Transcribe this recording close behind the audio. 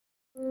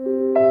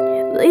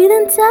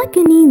talk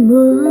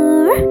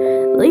anymore.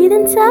 We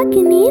don't talk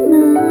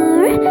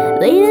anymore.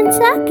 We don't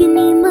talk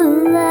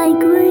anymore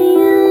like we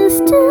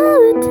used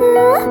to do.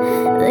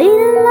 We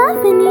don't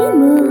laugh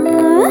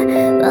anymore.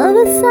 What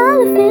was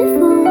all of it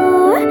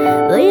for?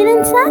 We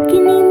don't talk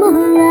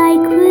anymore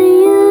like we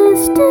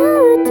used to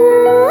do.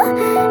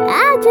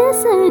 I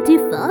just heard you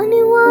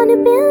finally wanna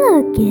be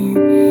looking.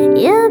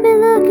 You've been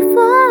looking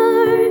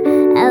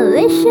for. I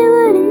wish you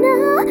wouldn't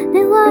know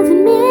that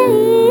wasn't me.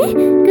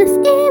 Cause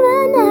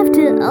even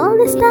after all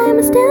this time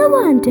I still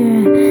wonder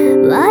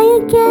why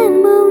you can't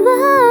move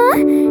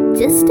on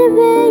just the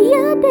way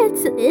you did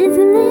so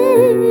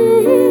easily.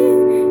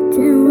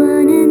 Don't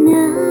wanna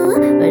know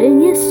what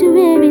I'm used to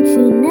wearing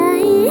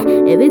tonight.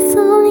 If it's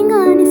holding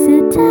on is so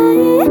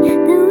tight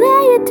the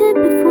way you did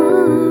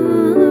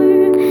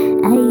before.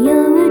 I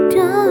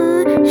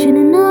overdone,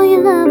 should've known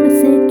your love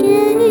was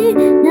okay.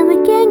 Now I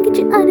can't get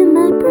you out of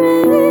my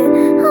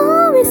brain.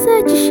 Oh, it's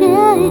such a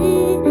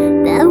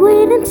shame that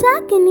we don't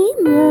talk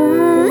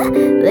anymore.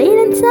 We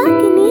don't talk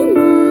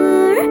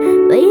anymore.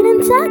 We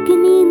don't talk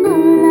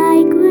anymore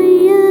like we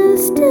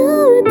used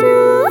to do.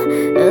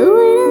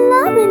 We don't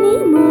love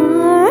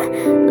anymore.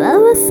 What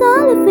was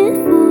all of it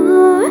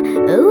for?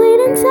 We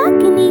don't talk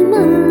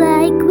anymore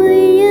like we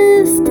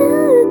used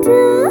to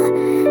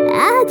do.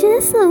 I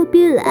just hope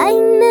you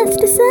lying next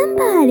to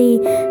somebody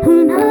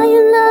who know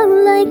you love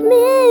like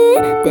me.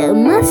 There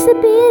must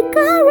be a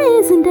good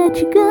reason that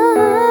you go.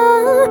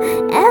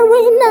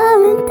 Every now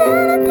and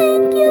then I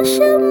think you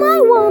should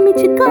might want me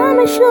to come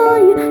and show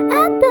you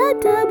at the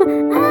door, but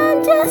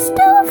I'm just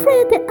too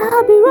afraid that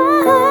I'll be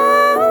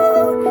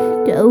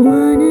wrong. Don't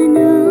wanna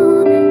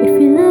know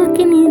if you're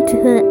looking into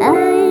her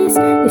eyes.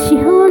 Is she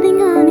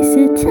holding on? Is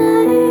it tight?